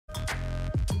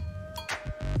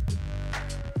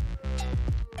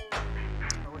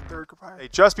Hey,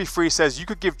 Just Be Free says you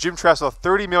could give Jim Tressell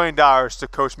 $30 million to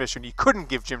coach Michigan. You couldn't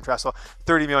give Jim Tressell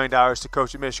 $30 million to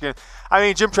coach at Michigan. I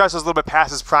mean, Jim Tressell's a little bit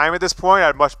past his prime at this point.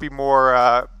 I'd much be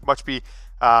more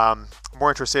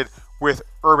interested with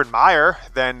Urban Meyer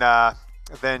than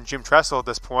Jim Tressell at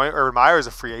this point. Urban Meyer is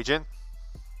a free agent.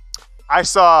 I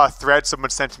saw a thread someone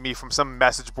sent to me from some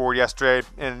message board yesterday,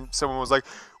 and someone was like,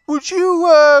 Would you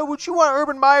want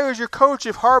Urban Meyer as your coach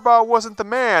if Harbaugh wasn't the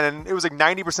man? And it was like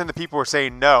 90% of the people were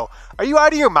saying no. Are you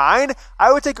out of your mind?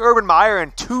 I would take Urban Meyer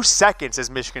in 2 seconds as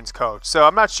Michigan's coach. So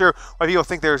I'm not sure why people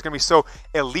think they're going to be so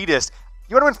elitist.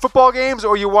 You want to win football games,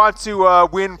 or you want to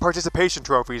win participation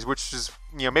trophies, which is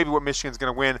maybe what Michigan's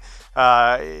going to win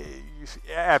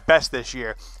at best this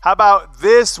year. How about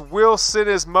this? Wilson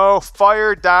is Mo.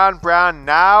 Fire Don Brown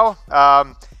now.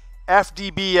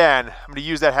 FDBN. I'm going to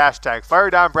use that hashtag. Fire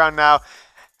Don Brown now.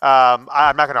 I'm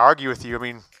not going to argue with you. I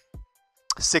mean,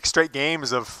 6 straight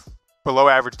games of below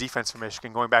average defense for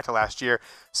Michigan going back to last year.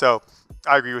 So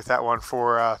I agree with that one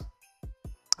for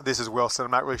this is Wilson.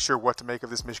 I'm not really sure what to make of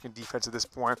this Michigan defense at this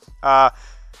point.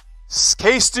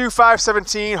 K-Stu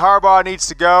 517, Harbaugh needs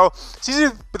to go. It's easy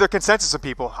with the consensus of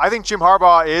people. I think Jim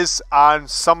Harbaugh is on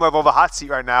some level of a hot seat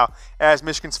right now as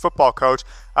Michigan's football coach.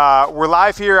 We're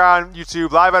live here on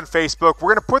YouTube, live on Facebook.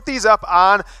 We're going to put these up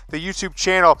on the YouTube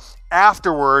channel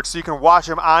afterwards so you can watch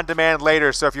them on demand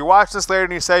later. So if you watch this later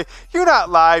and you say, you're not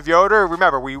live, Yoder,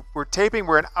 remember, we're taping.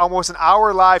 We're almost an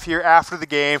hour live here after the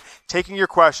game, taking your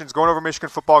questions, going over Michigan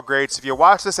football grades. If you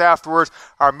watch this afterwards,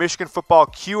 our Michigan football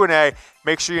Q&A,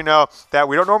 make sure you know that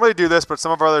we don't normally do this, but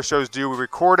some of our other shows do. We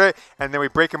record it, and then we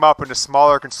break them up into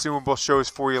smaller consumable shows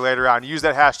for you later on. Use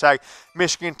that hashtag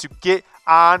Michigan to get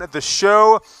on the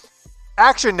show.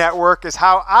 Action Network is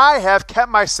how I have kept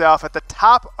myself at the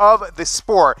top of the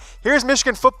sport. Here's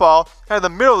Michigan football, kind of the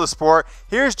middle of the sport.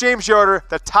 Here's James Yoder,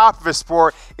 the top of his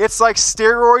sport. It's like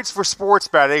steroids for sports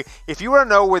betting. If you want to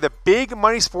know where the big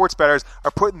money sports bettors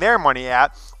are putting their money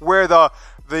at, where the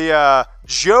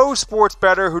Joe sports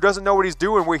bettor who doesn't know what he's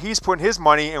doing, where he's putting his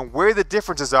money, and where the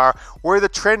differences are, where the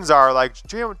trends are, like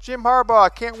Jim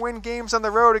Harbaugh can't win games on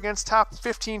the road against top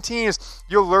 15 teams.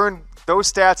 You'll learn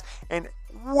those stats and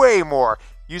way more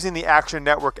using the Action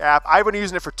Network app. I've been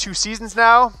using it for 2 seasons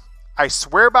now. I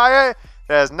swear by it.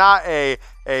 That is not a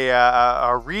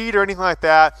read or anything like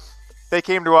that. They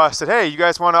came to us and said, hey, you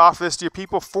guys want to offer this to your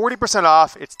people? 40%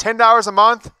 off. It's $10 a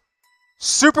month.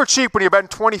 Super cheap when you're betting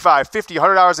 $25, $50,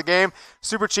 $100 a game.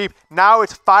 Super cheap. Now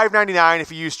it's $5.99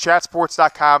 if you use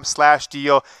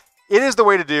chatsports.com/deal. It is the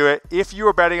way to do it. If you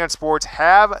are betting on sports,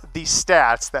 have the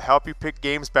stats that help you pick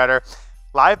games better.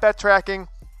 Live bet tracking,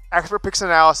 expert picks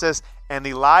analysis, and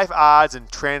the live odds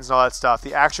and trends and all that stuff.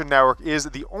 The Action Network is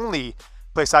the only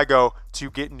place I go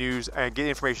to get news and get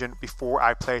information before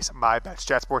I place my bets.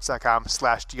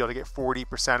 Chatsports.com/deal to get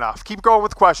 40% off. Keep going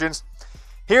with questions.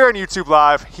 Here on YouTube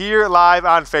Live, here live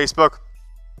on Facebook.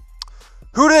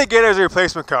 Who do they get as a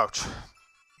replacement coach?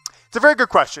 It's a very good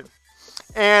question.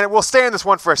 And we'll stay on this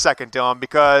one for a second, Dylan,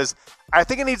 because I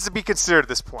think it needs to be considered at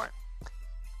this point.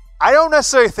 I don't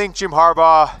necessarily think Jim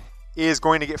Harbaugh is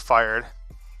going to get fired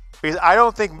because I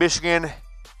don't think Michigan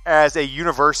as a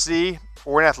university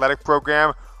or an athletic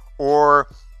program or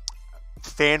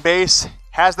fan base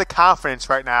has the confidence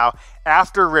right now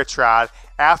after Rich Rod,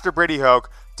 after Brady Hoke,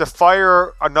 to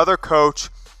fire another coach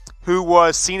who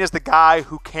was seen as the guy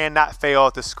who cannot fail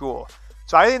at the school.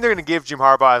 So I think they're going to give Jim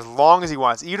Harbaugh as long as he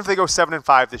wants, even if they go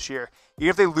 7-5 this year, even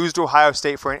if they lose to Ohio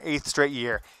State for an 8th straight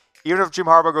year, even if Jim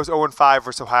Harbaugh goes 0-5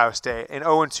 versus Ohio State and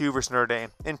 0-2 versus Notre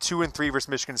Dame and 2-3 versus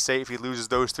Michigan State if he loses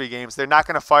those 3 games. They're not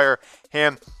going to fire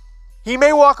him. He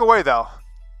may walk away, though.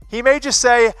 He may just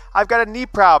say, I've got a knee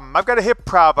problem. I've got a hip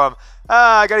problem.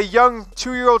 I got a young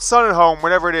 2-year-old son at home,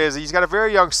 whatever it is. He's got a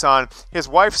very young son. His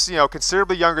wife's,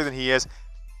 considerably younger than he is.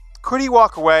 Could he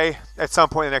walk away at some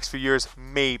point in the next few years?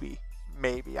 Maybe.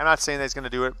 I'm not saying that he's going to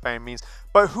do it by any means.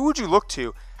 But who would you look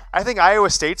to? I think Iowa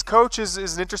State's coach is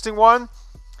an interesting one.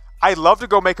 I'd love to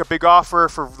go make a big offer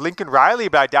for Lincoln Riley,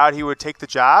 but I doubt he would take the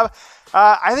job.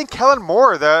 I think Kellen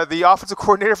Moore, the offensive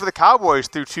coordinator for the Cowboys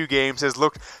through 2 games, has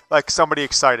looked like somebody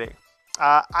exciting.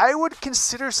 I would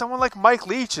consider someone like Mike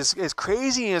Leach, as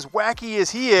crazy and as wacky as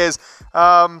he is.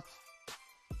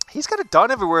 He's got it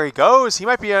done everywhere he goes. He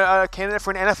might be a candidate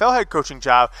for an NFL head coaching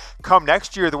job come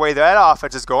next year, the way that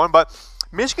offense is going. But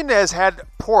Michigan has had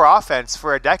poor offense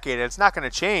for a decade, and it's not going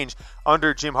to change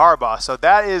under Jim Harbaugh. So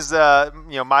that is,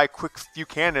 my quick few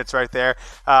candidates right there.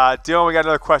 Dylan, we got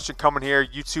another question coming here.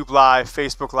 YouTube Live,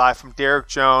 Facebook Live from Derek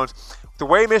Jones. The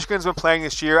way Michigan's been playing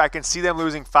this year, I can see them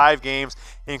losing 5 games,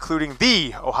 including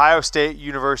the Ohio State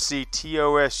University,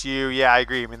 TOSU. Yeah, I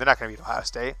agree. I mean, they're not going to beat Ohio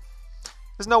State.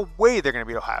 There's no way they're going to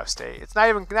beat Ohio State. It's not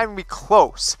even going to be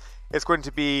close. It's going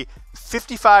to be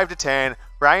 55-10.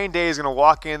 Ryan Day is going to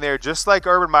walk in there just like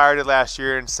Urban Meyer did last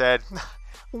year and said,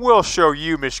 we'll show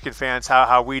you Michigan fans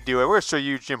how we do it. We'll show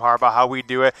you, Jim Harbaugh, how we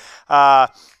do it.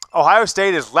 Ohio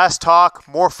State is less talk,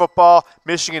 more football.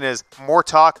 Michigan is more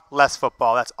talk, less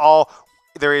football. That's all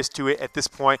there is to it at this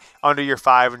point under year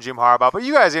 5 and Jim Harbaugh. But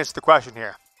you guys answer the question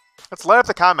here. Let's light up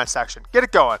the comment section. Get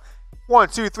it going. 1,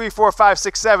 2, 3, 4, 5,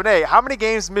 6, 7, 8. How many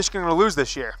games is Michigan going to lose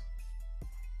this year?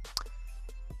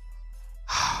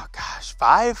 Oh, gosh,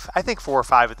 5? I think 4 or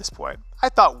 5 at this point. I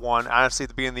thought 1, honestly, at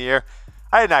the beginning of the year.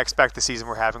 I did not expect the season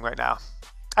we're having right now.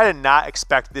 I did not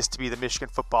expect this to be the Michigan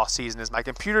football season. As my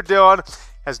computer, Dylan,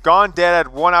 has gone dead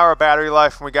at 1 hour battery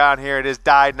life when we got on here. It is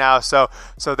died now, so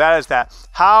that is that.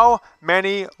 How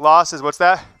many losses? What's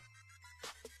that?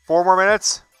 4 more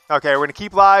minutes? Okay, we're going to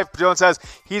keep live. Dylan says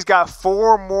he's got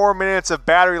 4 more minutes of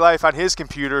battery life on his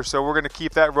computer, so we're going to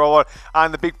keep that rolling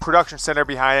on the big production center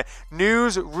behind it.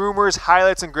 News, rumors,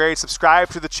 highlights, and grades. Subscribe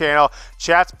to the channel.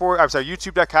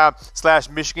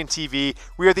 YouTube.com/Michigan TV.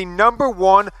 We are the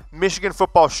 #1 Michigan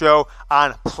football show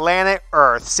on planet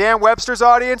Earth. Sam Webster's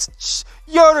audience,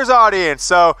 Yoder's audience.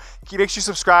 So make sure you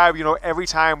subscribe, every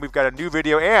time we've got a new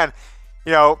video. And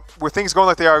with things going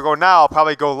like they are going now, I'll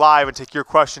probably go live and take your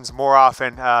questions more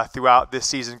often throughout this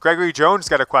season. Gregory Jones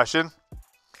got a question. He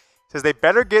says they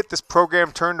better get this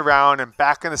program turned around and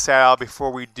back in the saddle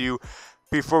before we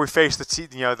face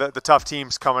the tough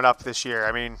teams coming up this year.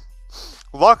 I mean,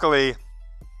 luckily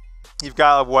you've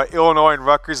got Illinois and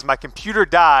Rutgers. My computer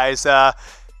dies. Should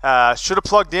have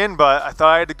plugged in, but I thought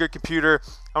I had a good computer.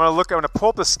 I'm gonna pull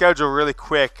up the schedule really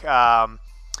quick.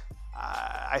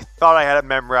 I thought I had it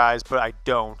memorized, but I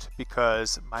don't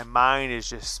because my mind is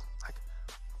just like,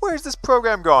 where's this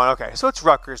program going? Okay, so it's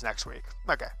Rutgers next week.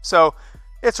 Okay, so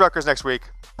it's Rutgers next week.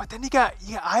 But then you got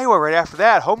Iowa right after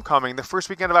that, homecoming, the first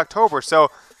weekend of October. So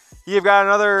you've got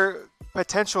another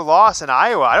potential loss in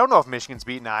Iowa. I don't know if Michigan's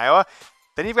beaten Iowa.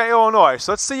 Then you've got Illinois.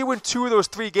 So let's say you win 2 of those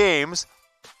 3 games.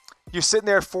 You're sitting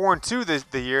there at 4-2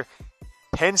 the year.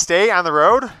 Penn State on the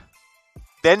road.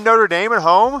 Then Notre Dame at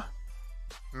home.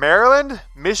 Maryland,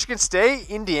 Michigan State,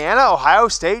 Indiana, Ohio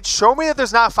State. Show me that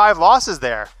there's not 5 losses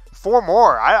there. 4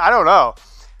 more. I don't know.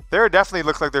 There definitely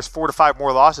looks like there's 4 to 5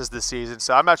 more losses this season.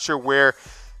 So I'm not sure where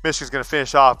Michigan's going to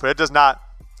finish off, but it does not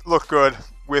look good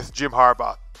with Jim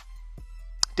Harbaugh.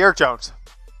 Derek Jones.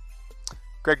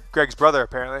 Greg's brother,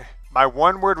 apparently. My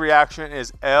one-word reaction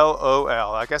is LOL.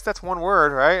 I guess that's one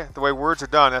word, right? The way words are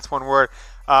done, that's one word.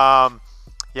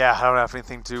 Yeah, I don't have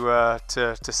anything to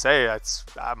say.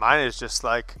 Mine is just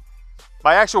like,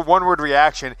 my actual one-word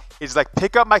reaction is like,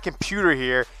 pick up my computer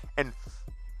here and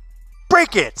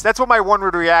break it. That's what my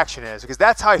one-word reaction is, because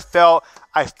that's how I felt.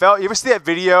 You ever see that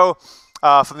video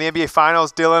from the NBA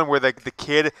Finals, Dylan, where the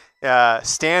kid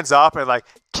stands up and like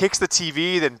kicks the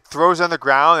TV, then throws it on the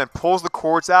ground, and pulls the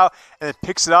cords out, and then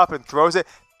picks it up and throws it?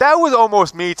 That was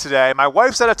almost me today. My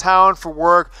wife's out of town for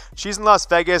work. She's in Las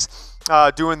Vegas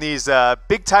doing these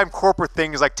big-time corporate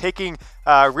things like taking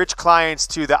rich clients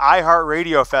to the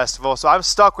iHeartRadio Festival. So I'm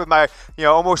stuck with my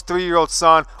almost 3-year-old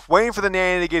son, waiting for the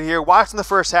nanny to get here, watching the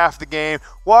first half of the game,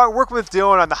 working with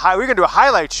Dylan on we're going to do a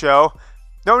highlight show.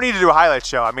 No need to do a highlight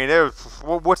show. I mean,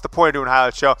 what's the point of doing a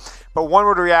highlight show? But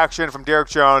one-word reaction from Derek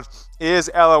Jones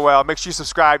is LOL. Make sure you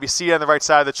subscribe. You see it on the right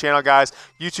side of the channel, guys.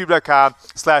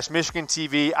 YouTube.com/Michigan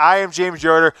TV. I am James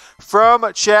Yoder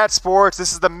from Chat Sports.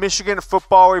 This is the Michigan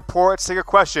Football Report. Let's take a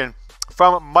question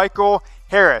from Michael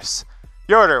Harris.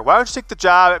 Yoder, why don't you take the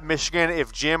job at Michigan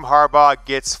if Jim Harbaugh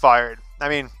gets fired? I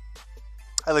mean,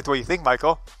 I like the way you think,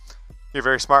 Michael. You're a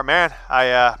very smart man.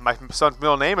 My son's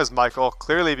middle name is Michael,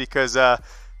 clearly because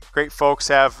great folks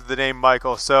have the name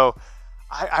Michael. So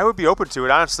I would be open to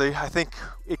it, honestly. I think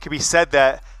it could be said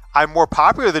that I'm more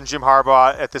popular than Jim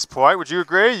Harbaugh at this point. Would you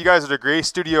agree? You guys would agree.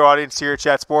 Studio audience here at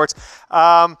Chat Sports.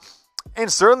 And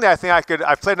certainly I think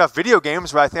I've played enough video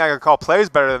games where I think I could call plays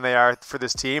better than they are for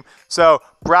this team. So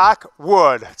Brock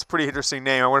Wood. It's a pretty interesting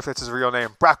name. I wonder if that's his real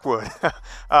name. Brock Wood.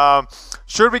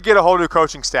 Should we get a whole new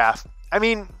coaching staff? I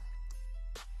mean,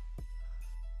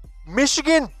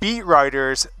 Michigan beat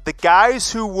writers, the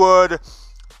guys who would,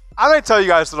 I'm going to tell you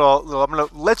guys I'm going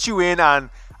to let you in on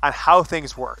how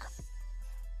things work.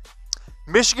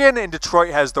 Michigan and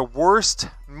Detroit has the worst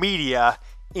media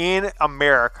in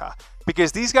America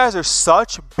because these guys are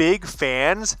such big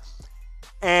fans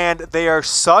and they have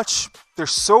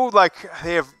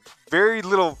very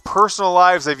little personal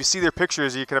lives. If you see their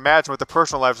pictures, you can imagine what their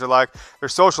personal lives are like, their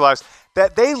social lives,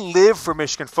 that they live for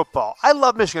Michigan football. I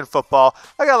love Michigan football.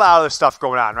 I got a lot of other stuff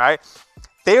going on, right?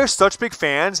 they are such big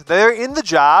fans that they're in the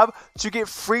job to get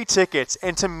free tickets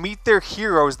and to meet their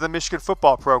heroes in the Michigan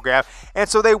football program. And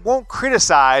so they won't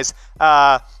criticize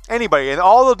anybody. And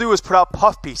all they'll do is put out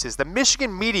puff pieces. The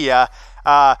Michigan media,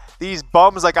 these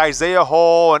bums like Isaiah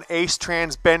Hole and Ace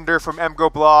Transbender from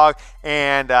MGO Blog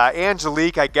and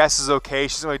Angelique, I guess, is okay.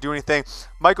 She doesn't really do anything.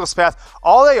 Michael Spath,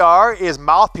 all they are is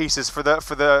mouthpieces for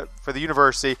the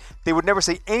university. They would never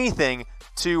say anything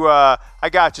to I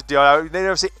got you, dude. They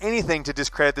never say anything to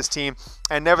discredit this team,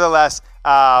 and nevertheless,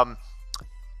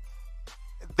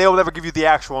 they will never give you the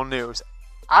actual news.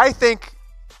 I think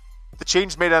the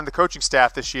changes made on the coaching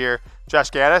staff this year, Josh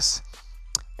Gaddis,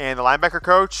 and the linebacker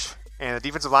coach, and the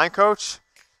defensive line coach,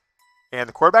 and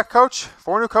the quarterback coach,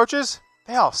 4 new coaches,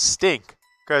 they all stink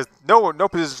because no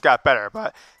positions got better.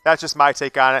 But that's just my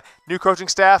take on it. New coaching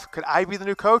staff. Could I be the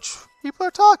new coach? People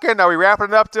are talking. Are we wrapping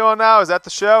it up, Dylan, now? Is that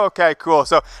the show? Okay, cool.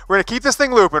 So we're going to keep this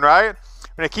thing looping, right?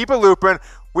 We're going to keep it looping.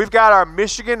 We've got our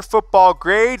Michigan football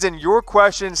grades and your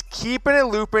questions, keeping it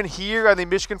looping here on the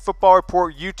Michigan Football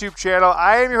Report YouTube channel.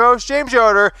 I am your host, James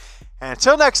Yoder. And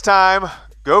until next time,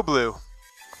 go blue.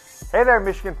 Hey there,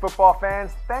 Michigan football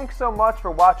fans. Thanks so much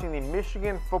for watching the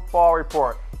Michigan Football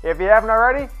Report. If you haven't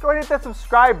already, go ahead and hit that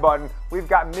subscribe button. We've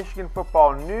got Michigan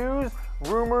football news,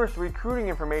 rumors, recruiting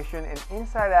information, and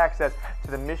inside access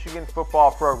to the Michigan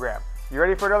football program. You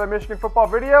ready for another Michigan football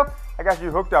video? I got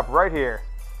you hooked up right here.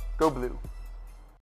 Go blue.